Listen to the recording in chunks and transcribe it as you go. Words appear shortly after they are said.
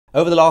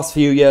Over the last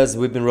few years,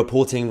 we've been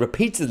reporting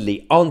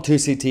repeatedly on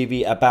Tousi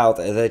TV about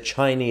the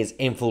Chinese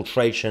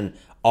infiltration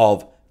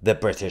of the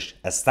British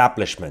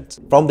establishment.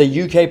 From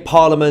the UK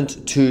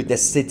Parliament to the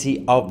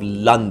City of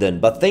London.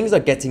 But things are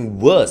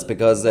getting worse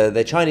because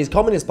the Chinese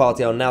Communist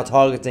Party are now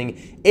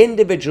targeting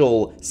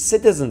individual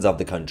citizens of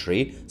the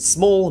country,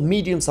 small,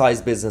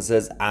 medium-sized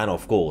businesses, and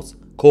of course,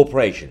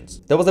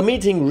 corporations. There was a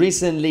meeting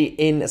recently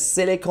in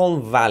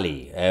Silicon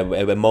Valley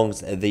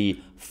amongst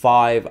the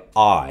Five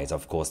Eyes,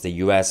 of course, the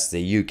US,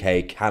 the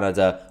UK,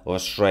 Canada,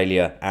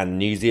 Australia, and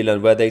New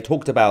Zealand, where they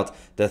talked about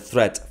the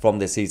threat from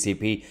the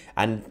CCP,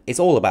 and it's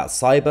all about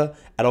cyber.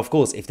 And of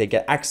course, if they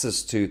get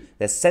access to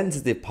the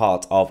sensitive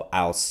part of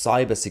our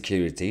cyber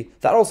security,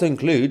 that also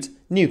includes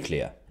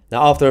nuclear.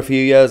 Now, after a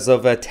few years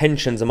of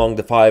tensions among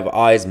the Five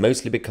Eyes,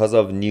 mostly because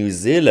of New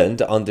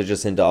Zealand under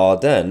Jacinda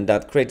Ardern,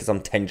 that created some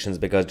tensions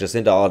because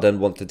Jacinda Ardern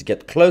wanted to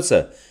get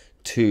closer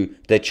to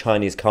the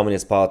Chinese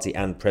Communist Party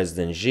and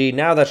President Xi.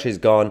 Now that she's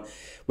gone,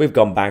 we've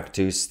gone back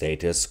to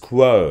status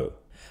quo.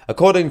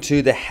 According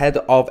to the head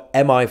of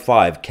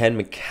MI5, Ken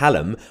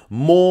McCallum,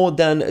 more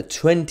than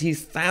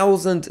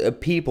 20,000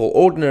 people,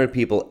 ordinary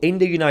people in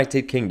the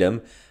United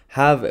Kingdom,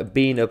 have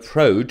been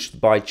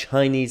approached by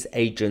Chinese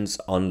agents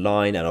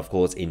online and of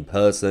course in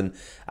person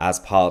as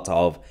part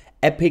of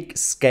epic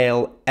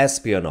scale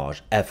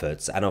espionage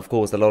efforts. And of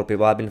course a lot of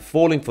people have been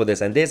falling for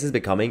this, and this is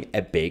becoming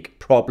a big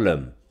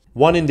problem.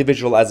 One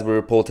individual, as we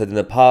reported in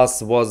the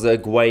past, was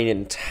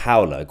Gwaine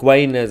Towler.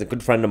 Gwaine is a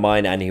good friend of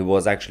mine, and he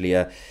was actually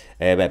a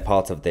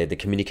part of the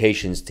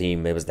communications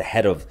team. He was the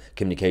head of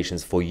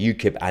communications for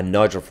UKIP and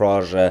Nigel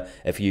Farage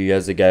a few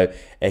years ago.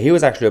 He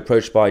was actually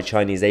approached by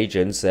Chinese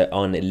agents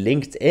on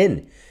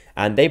LinkedIn,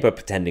 and they were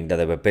pretending that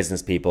they were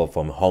business people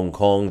from Hong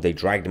Kong. They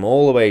dragged him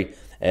all the way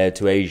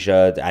to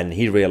Asia, and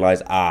he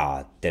realized,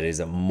 there is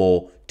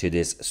more to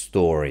this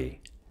story.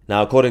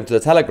 Now, according to the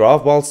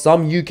Telegraph, while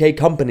some UK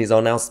companies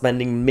are now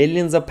spending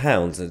millions of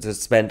pounds to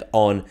spend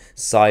on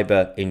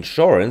cyber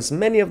insurance,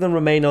 many of them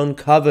remain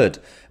uncovered.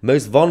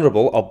 Most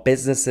vulnerable are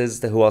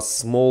businesses who are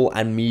small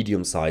and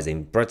medium-sized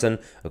in Britain,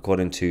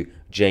 according to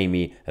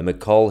Jamie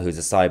McCall, who's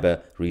a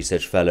cyber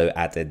research fellow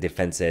at the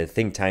defense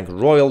think tank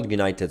Royal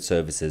United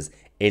Services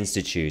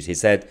Institute. He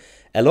said,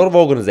 a lot of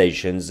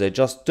organizations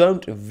just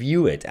don't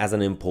view it as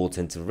an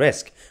important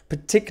risk,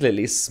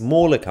 particularly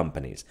smaller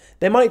companies.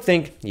 They might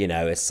think,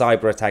 a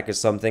cyber attack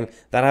is something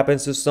that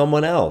happens to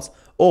someone else,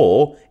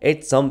 or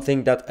it's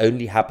something that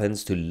only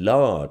happens to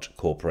large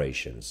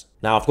corporations.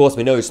 Now, of course,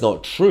 we know it's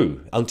not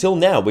true. Until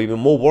now, we've been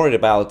more worried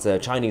about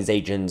Chinese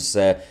agents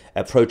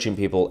approaching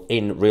people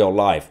in real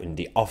life, in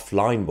the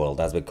offline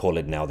world, as we call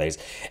it nowadays.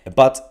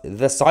 But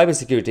the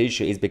cybersecurity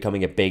issue is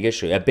becoming a big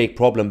issue, a big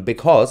problem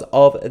because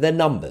of the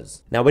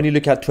numbers. Now, when you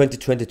look at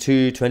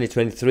 2022,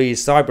 2023,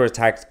 cyber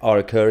attacks are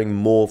occurring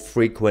more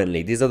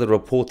frequently. These are the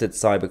reported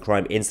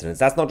cybercrime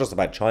incidents. That's not just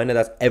about China,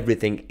 that's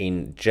everything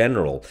in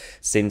general.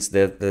 Since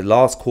the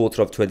last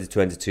quarter of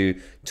 2022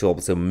 to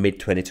also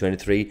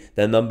mid-2023,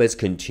 the numbers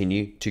continue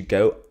to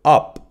go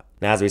up.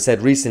 Now, as we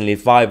said recently,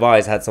 Five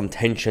Eyes had some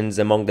tensions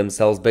among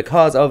themselves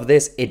because of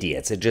this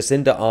idiot,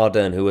 Jacinda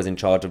Ardern, who was in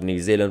charge of New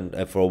Zealand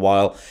for a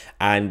while,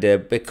 and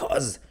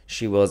because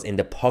she was in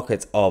the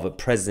pocket of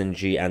President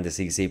Xi and the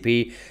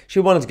CCP, she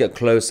wanted to get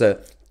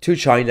closer to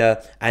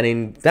China, and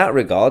in that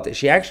regard,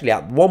 she actually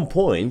at one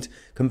point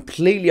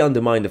completely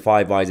undermined the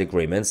Five Eyes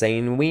agreement,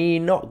 saying we're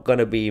not going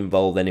to be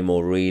involved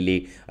anymore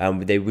really,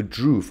 and they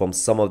withdrew from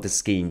some of the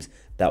schemes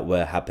that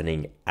were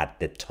happening at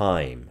the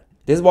time.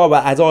 This is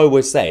why, as I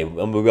always say,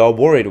 when we are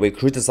worried, we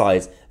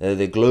criticize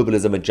the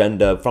globalism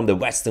agenda from the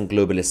Western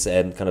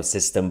globalist kind of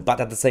system, but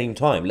at the same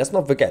time, let's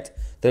not forget,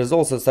 there's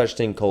also such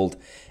thing called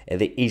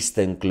the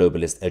Eastern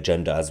globalist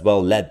agenda as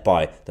well, led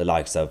by the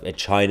likes of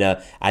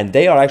China, and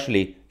they are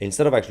actually,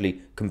 instead of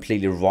actually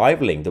completely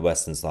rivaling the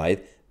Western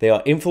side, they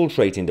are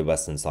infiltrating the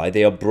Western side,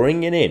 they are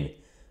bringing in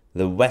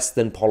the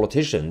Western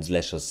politicians,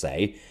 let's just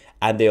say,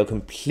 and they are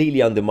completely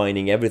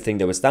undermining everything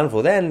that we stand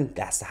for. Then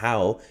that's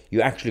how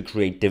you actually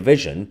create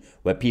division,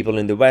 where people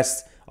in the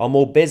West are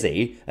more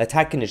busy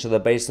attacking each other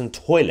based on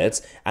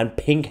toilets and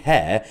pink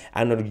hair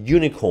and a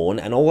unicorn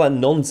and all that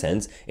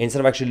nonsense,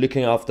 instead of actually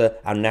looking after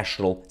our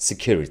national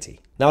security.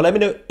 Now, let me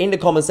know in the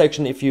comment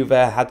section if you've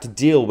had to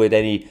deal with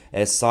any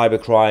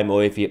cybercrime,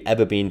 or if you've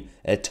ever been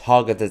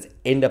targeted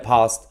in the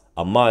past.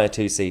 I'm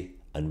Tousi,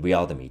 and we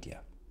are the media.